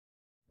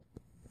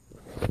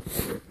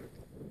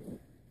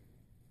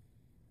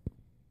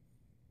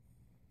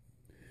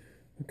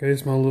Okay,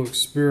 it's my little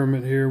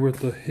experiment here with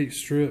the heat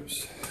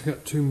strips. I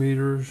got 2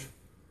 meters,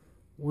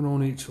 one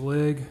on each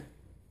leg.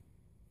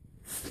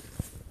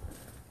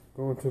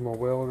 Going to my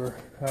welder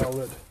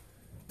outlet,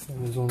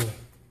 and it's on a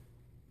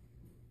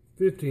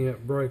 50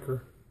 amp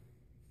breaker.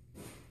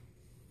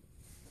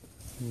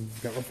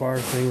 Got my fire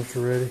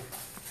extinguisher ready.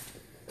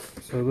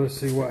 So let's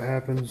see what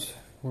happens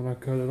when I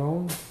cut it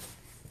on.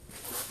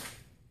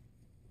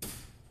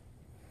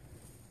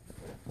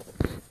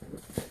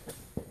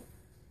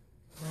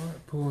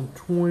 Alright, pulling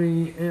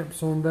 20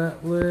 amps on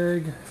that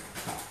leg.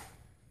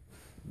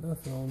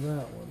 Nothing on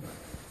that one.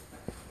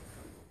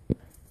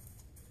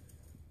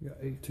 Got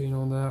 18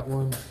 on that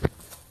one.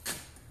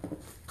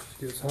 This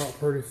gets hot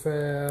pretty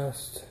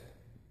fast.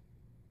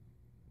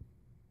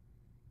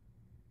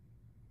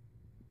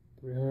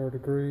 300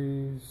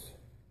 degrees.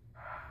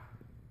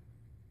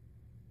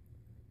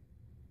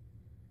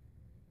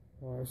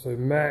 Alright, so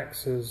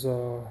max is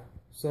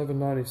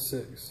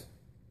 796.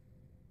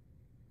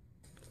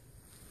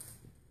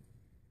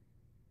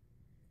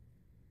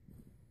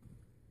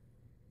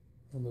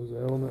 On those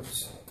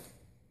elements,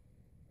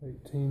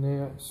 18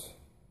 amps,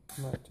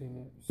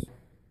 19 amps.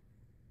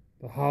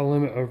 The high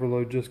limit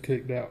overload just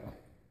kicked out.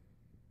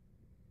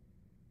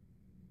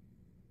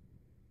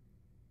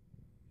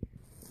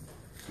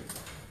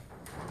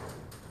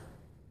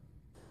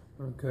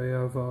 Okay,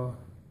 I've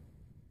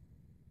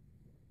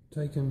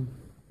taken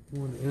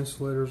one of the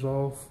insulators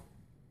off.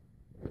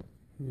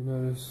 You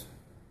notice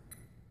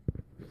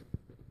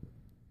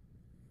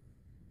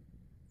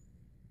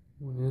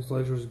when the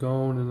insulator is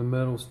gone and the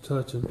metal's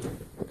touching,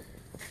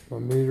 my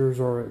meters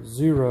are at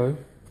 0.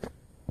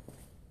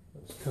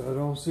 Let's cut it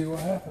on, see what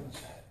happens.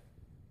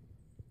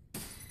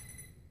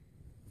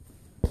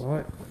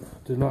 Alright,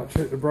 did not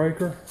check the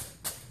breaker.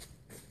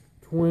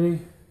 20,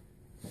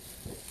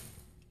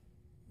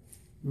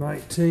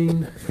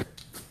 19.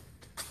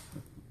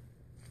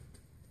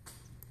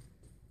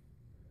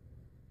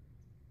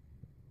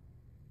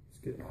 It's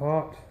getting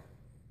hot.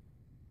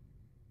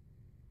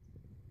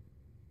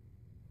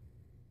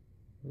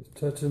 It's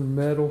touching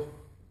metal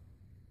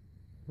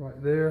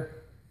right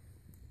there.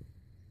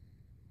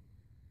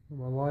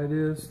 Where my light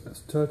is, that's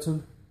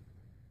touching.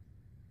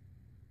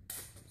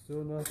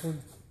 Still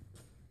nothing.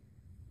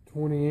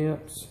 20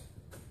 amps.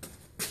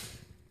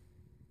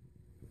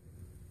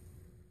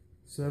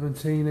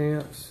 17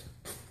 amps.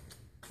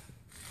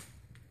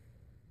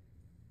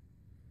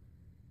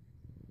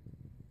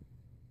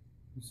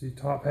 You see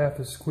top half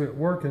has quit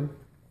working.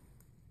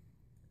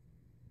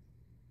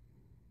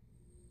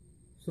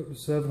 It's up to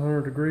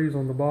 700 degrees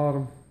on the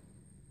bottom.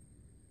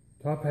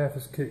 Top half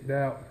is kicked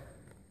out.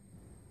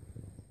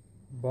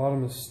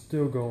 Bottom is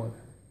still going.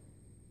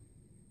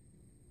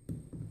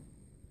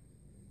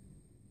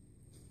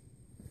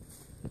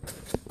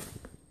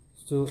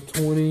 Still at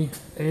 20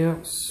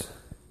 amps.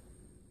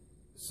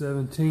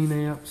 17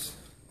 amps.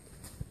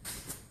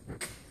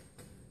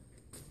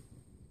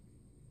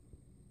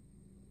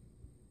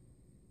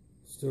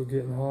 Still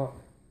getting hot.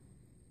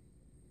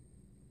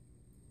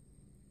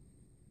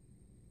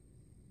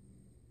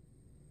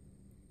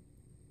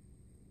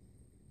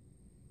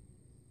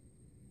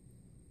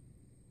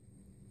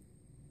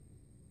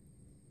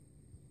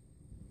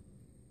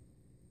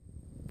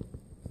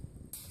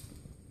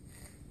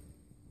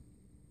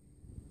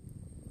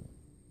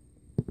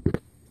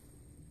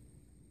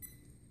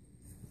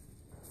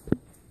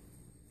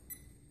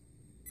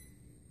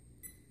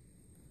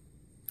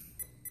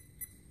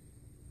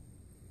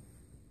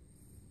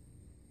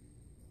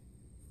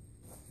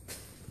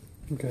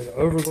 Okay, the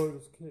overload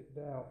is kicked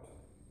out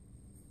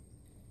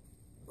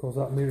because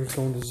that meter's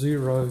going to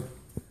 0,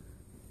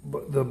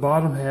 but the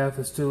bottom half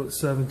is still at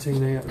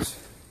 17 amps.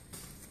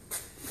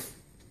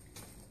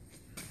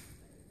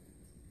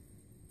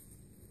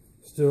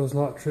 Still has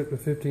not tripped the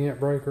 50 amp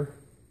breaker.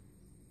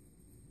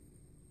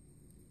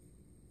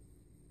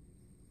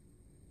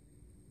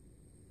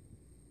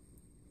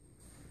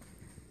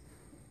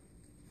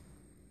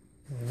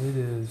 And it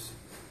is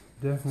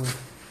definitely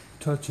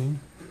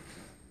touching.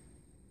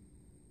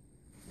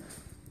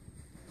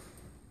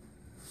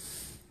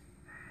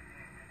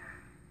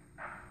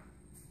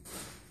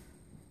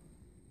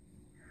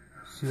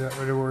 See that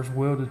right there where it's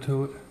welded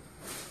to it?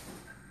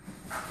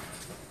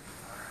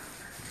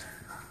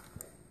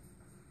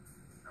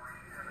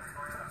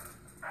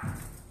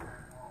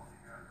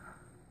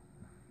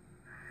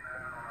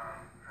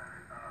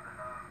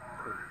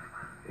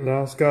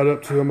 Now it's got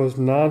up to almost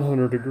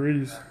 900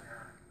 degrees.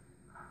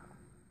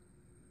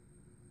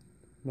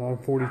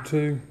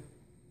 942.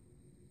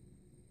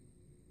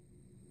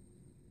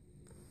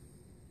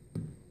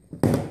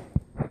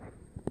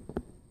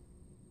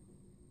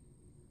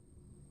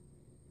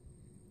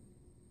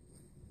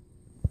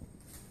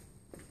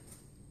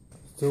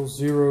 Still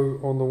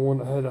 0 on the one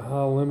that had a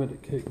high limit,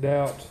 it kicked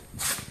out.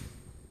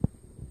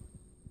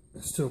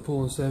 It's still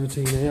pulling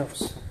 17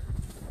 amps.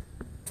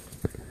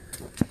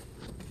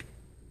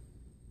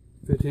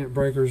 50 amp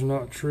breaker is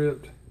not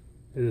tripped.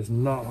 It is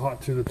not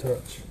hot to the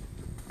touch.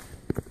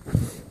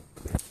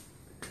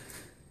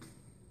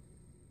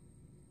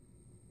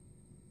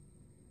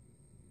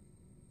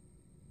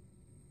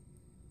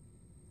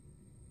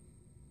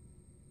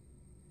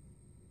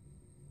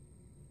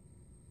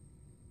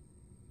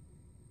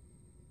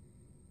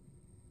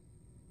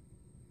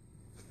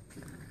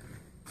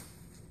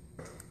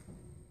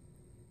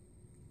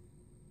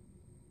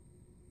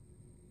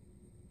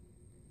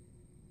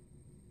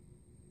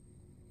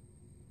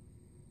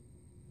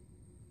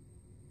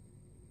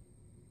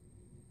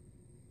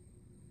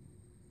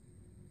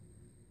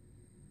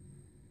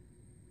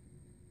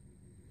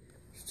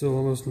 Still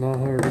almost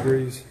 900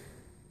 degrees.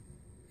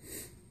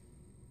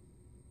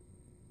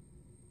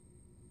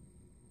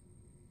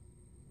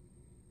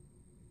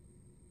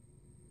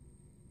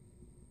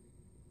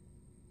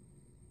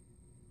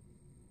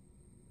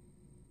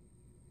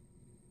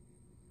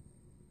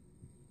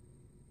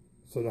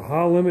 So the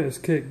high limit is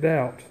kicked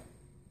out,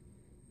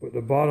 but the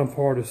bottom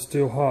part is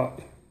still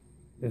hot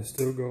and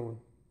still going.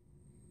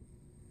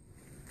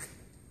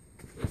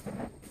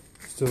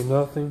 Still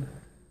nothing.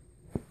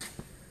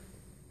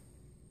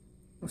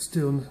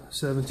 Still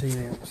 17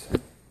 amps.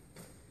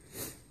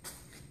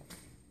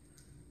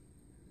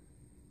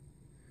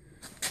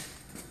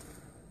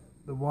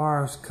 The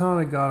wires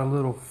kind of got a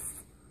little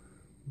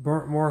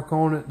burnt mark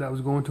on it that was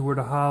going to where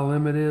the high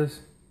limit is.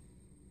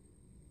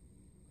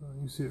 You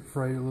can see it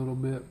frayed a little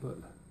bit, but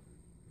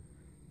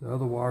the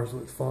other wires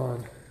look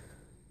fine.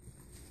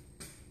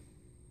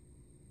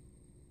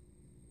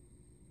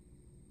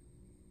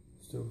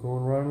 Still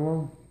going right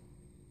along.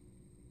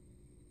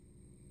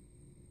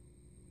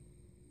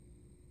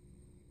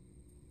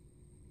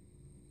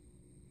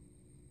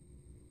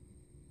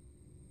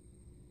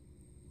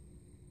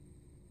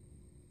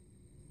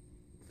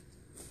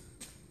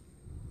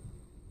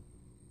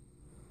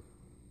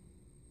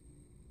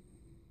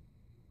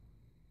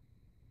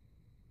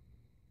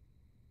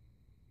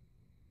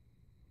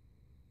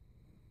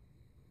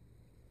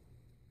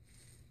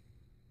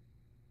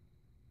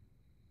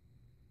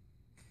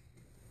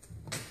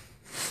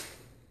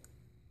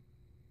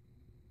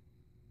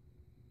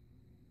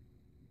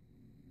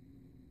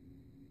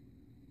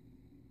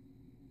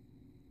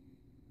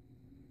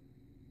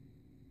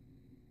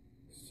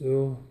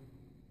 Still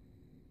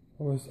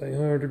almost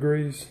 800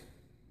 degrees,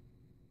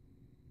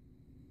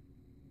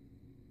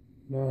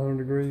 900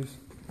 degrees.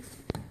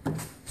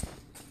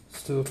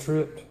 Still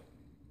tripped.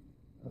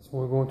 That's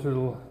when we're going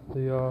to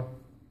the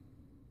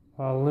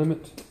high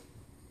limit,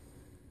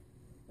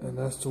 and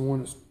that's the one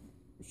that's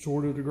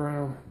short of the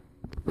ground.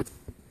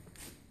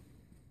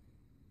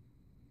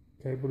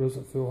 Cable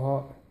doesn't feel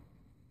hot.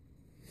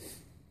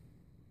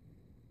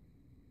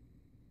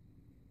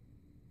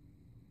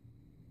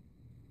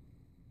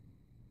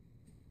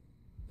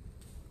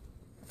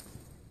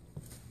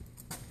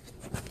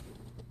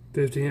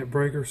 .50 amp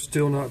breaker,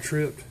 still not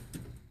tripped.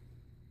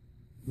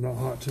 Not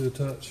hot to the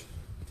touch.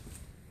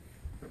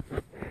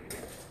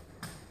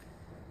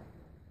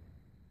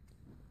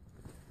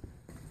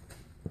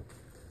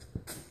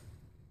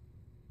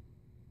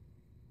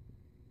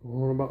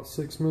 We're on about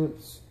 6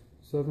 minutes,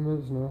 7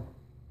 minutes now.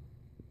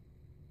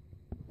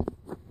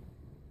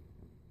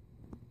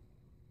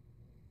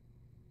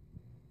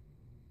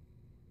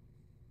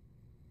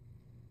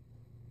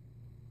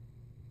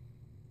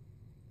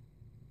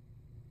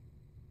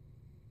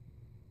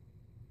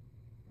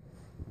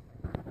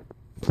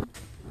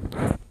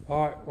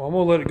 Alright, well, I'm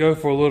going to let it go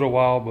for a little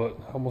while, but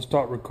I'm going to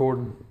stop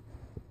recording.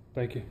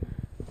 Thank you.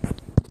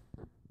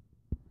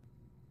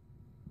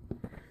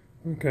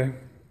 Okay,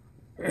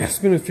 it's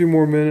been a few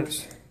more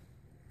minutes.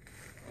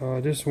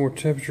 Did some more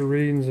temperature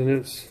readings, and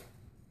it's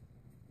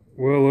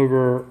well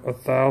over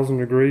 1,000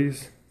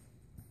 degrees.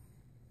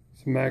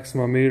 It's maxed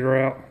my meter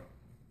out,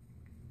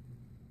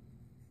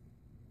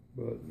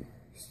 but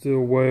still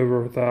way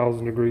over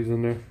 1,000 degrees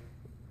in there.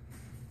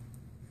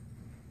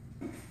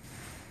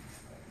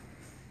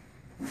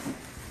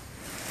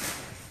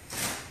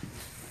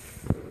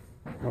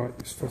 Alright,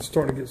 it's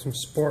starting to get some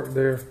spark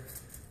there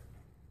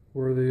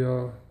where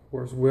the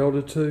where it's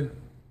welded to.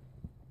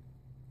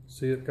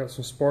 See it got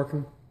some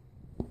sparking.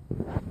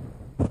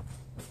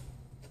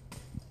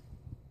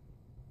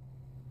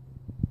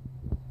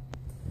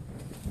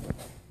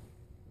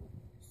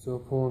 Still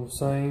pulling the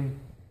same,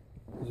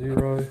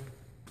 0.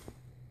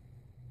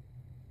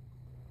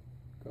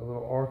 Got a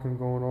little arcing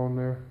going on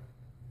there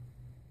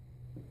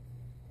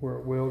where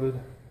it welded.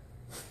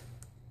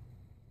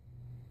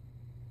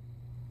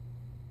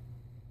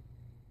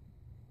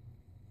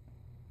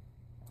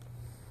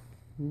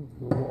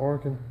 A little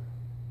arcing.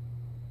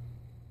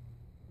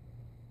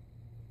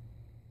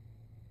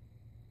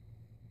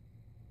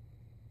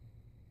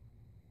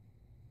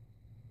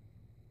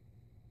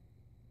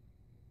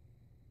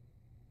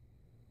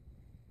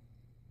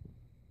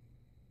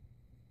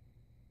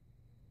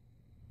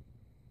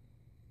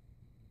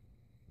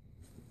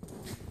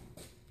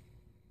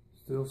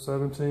 Still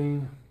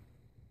 17,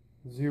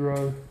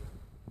 0.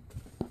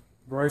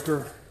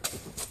 Breaker.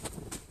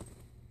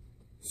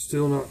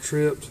 Still not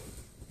tripped.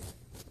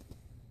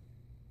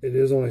 It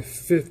is on a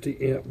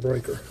 50 amp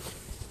breaker.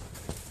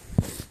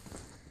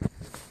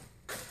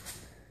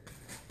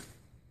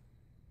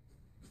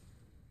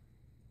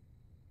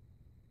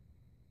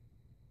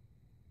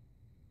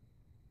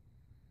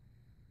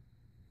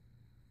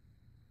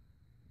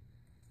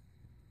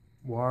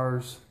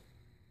 Wires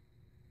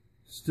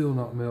still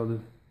not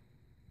melted.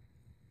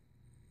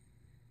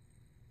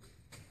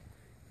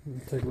 Let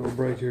me take a little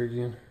break here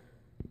again.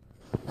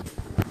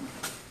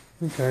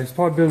 Okay, it's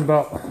probably been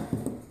about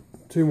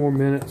 2 more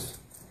minutes.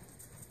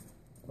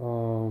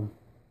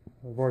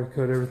 I've already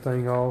cut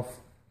everything off,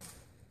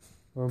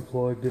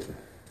 unplugged it,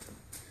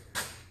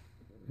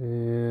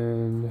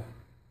 And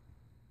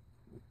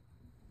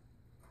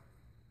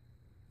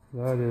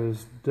that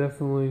is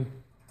definitely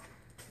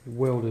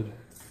welded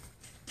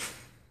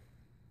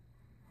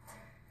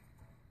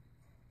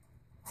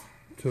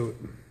to it.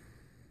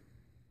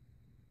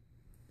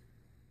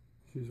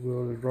 She's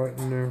welded right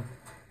in there.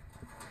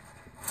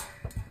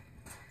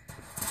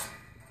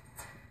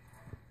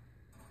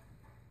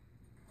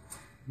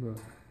 But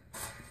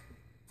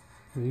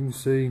you can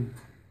see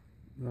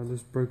I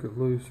just broke it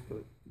loose,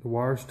 but the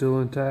wire's still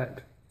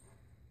intact.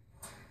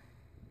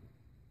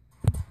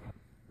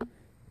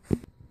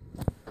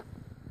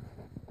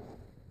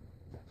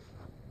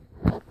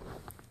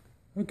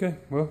 Okay,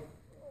 well,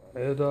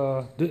 it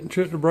didn't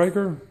trip the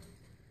breaker.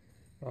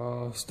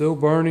 Still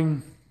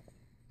burning.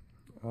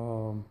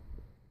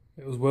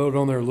 It was welded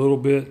on there a little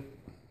bit.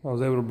 I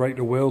was able to break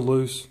the weld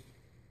loose,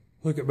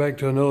 hook it back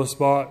to another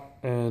spot,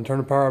 and turn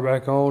the power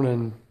back on,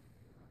 and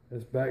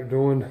it's back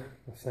doing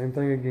the same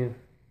thing again.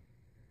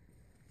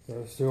 So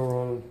it's still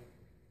running.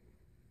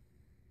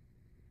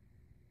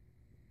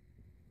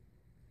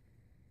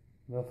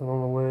 Nothing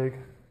on the leg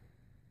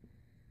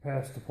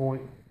past the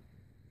point.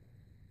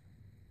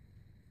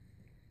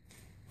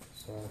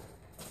 So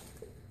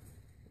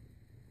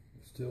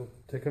still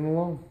ticking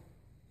along.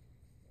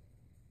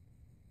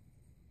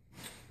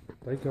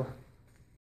 Thank you.